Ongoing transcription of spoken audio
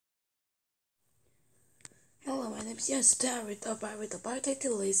Yes, David, the Bible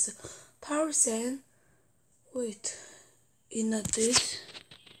title is Person. Wait, not this.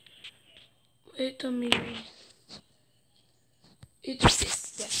 Wait a minute. It's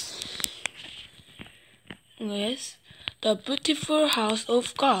this, yes. Yes, the beautiful house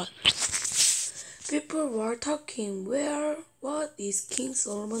of God. People were talking, what is King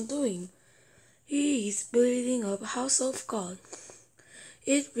Solomon doing? He is building a house of God.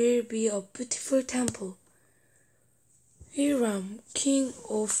 It will be a beautiful temple. Hiram, king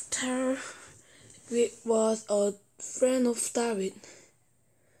of Tyre, was a friend of David.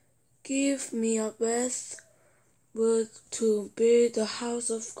 Give me a best wood to build the house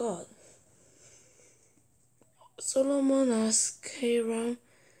of God. Solomon asked Hiram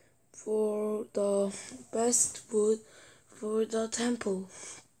for the best wood for the temple.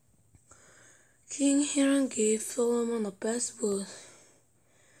 King Hiram gave Solomon the best wood.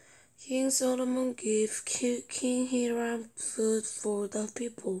 King Solomon gave King Hiram food for the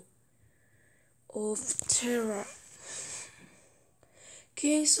people of Tyre.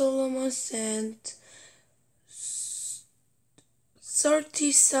 King Solomon sent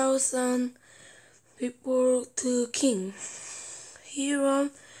 30,000 people to King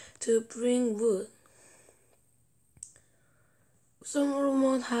Hiram to bring wood.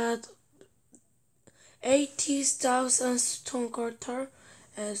 Solomon had 80,000 stonecutters,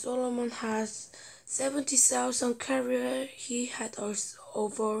 and Solomon has 70,000 carriers. He had also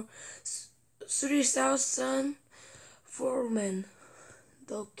over 3,000 foremen.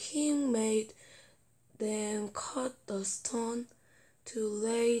 The king made them cut the stone to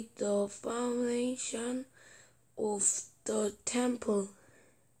lay the foundation of the temple.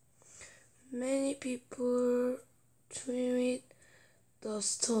 Many people trimmed the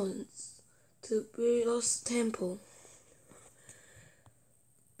stones to build the temple.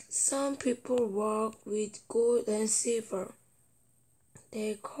 Some people worked with gold and silver.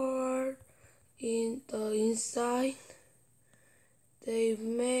 They carved in the inside. They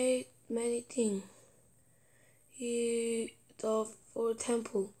made many things for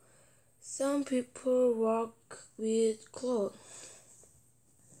temple. Some people worked with cloth.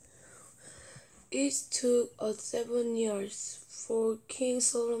 It took 7 years for King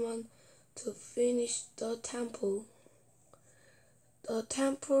Solomon to finish the temple. The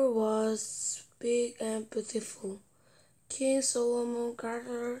temple was big and beautiful. King Solomon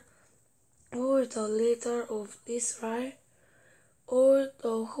gathered all the leaders of Israel. All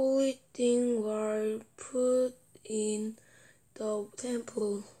the holy things were put in the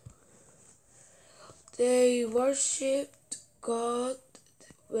temple. They worshipped God.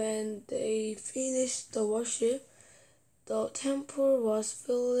 When they finished the worship, the temple was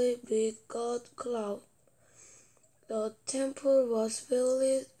filled with God's cloud. The temple was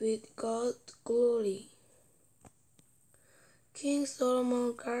filled with God's glory. King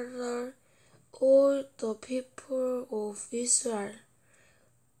Solomon gathered all the people of Israel.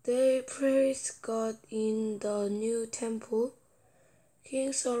 They praised God in the new temple.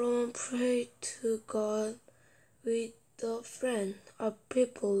 King Solomon prayed to God with the friend of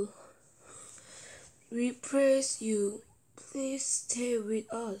people. We praise you. Please stay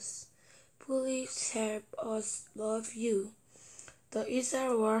with us. Please help us love you. The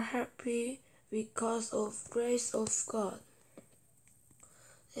Israelites were happy because of grace of God.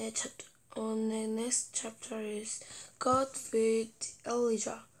 The next chapter is God with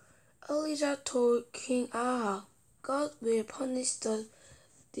Elijah. Elijah told King Ahab, God will punish the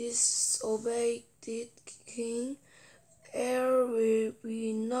disobedient king. There will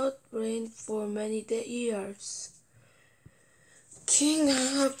be not rain for many years. King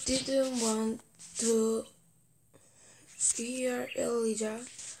Ahab didn't want to hear Elijah.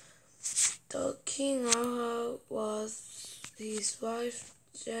 The King Ahab was his wife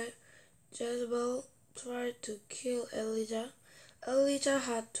Jezebel tried to kill Elijah. Elijah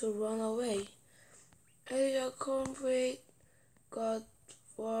had to run away. Elijah conveyed God's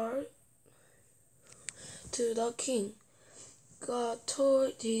word to the king. God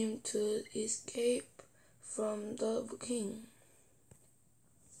told him to escape from the king.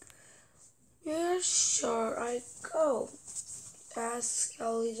 Where shall I go? Asked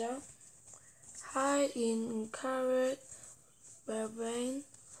Elijah. Hide in Karet Ravine,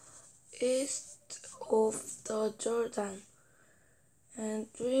 east of the Jordan,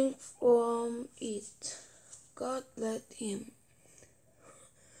 and drink from it. God led him.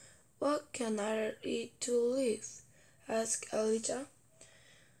 What can I eat to live? Asked Elijah.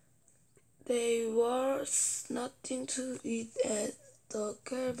 There was nothing to eat at the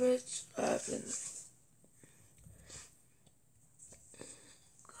Karet Ravine.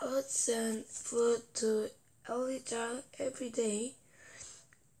 God sent food to Elijah every day.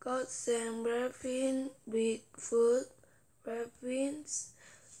 God sent rabbins with food. Rabbins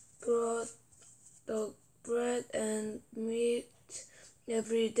brought the bread and meat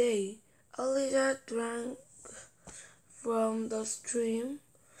every day. Elijah drank from the stream.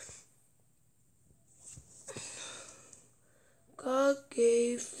 God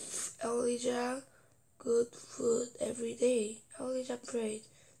gave Elijah good food every day. Elijah prayed,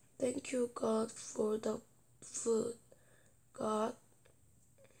 "Thank you, God, for the food. God,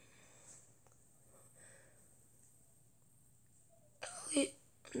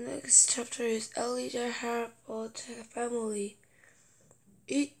 next chapter is Elijah helped a family.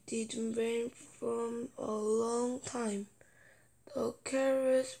 It didn't rain for a long time. The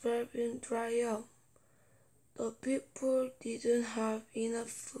carrots were dry up. The people didn't have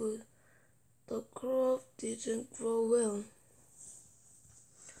enough food. The crop didn't grow well.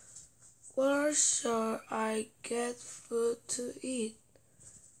 Where shall I get food to eat?"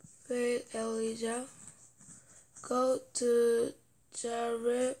 prayed Elijah. "Go to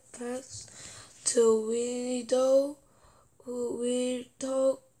Zarephath to widow who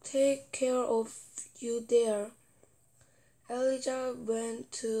will take care of you there." Elijah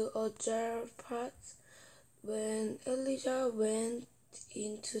went to Zarephath. When Elijah went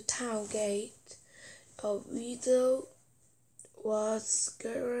into town gate, a widow was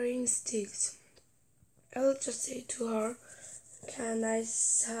gathering sticks. Elijah said to her, "Can I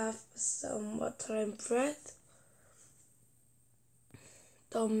have some water and bread?"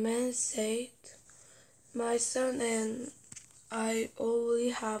 The man said, "My son and I only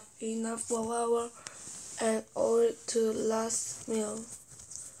have enough flour and oil to last meal."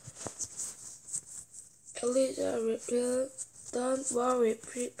 Elijah replied, "Don't worry,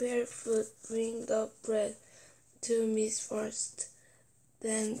 prepare food, bring the bread to me first,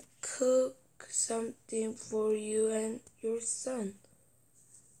 then cook something for you and your son.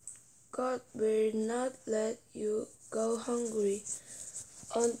 God will not let you go hungry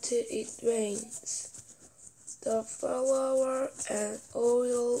until it rains. The flour and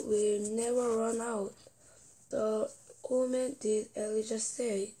oil will never run out." The woman did Elijah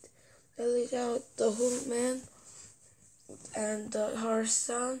said. Elijah, the woman, and her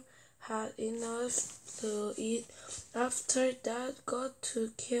son had enough to eat. After that, God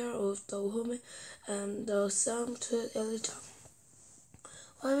took care of the woman, and the son told Elijah.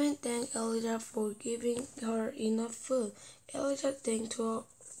 Women thanked Elijah for giving her enough food. Elijah thanked the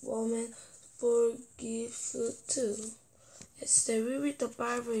woman for giving food too. Yesterday we read the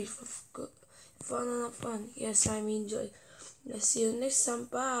Bible if fun. Yes, I'm enjoying. Let's see you next time.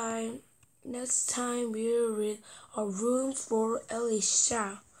 Bye. Next time we'll read A Room for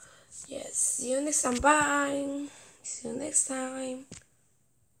Elisha. Yes, see you next time. Bye. See you next time.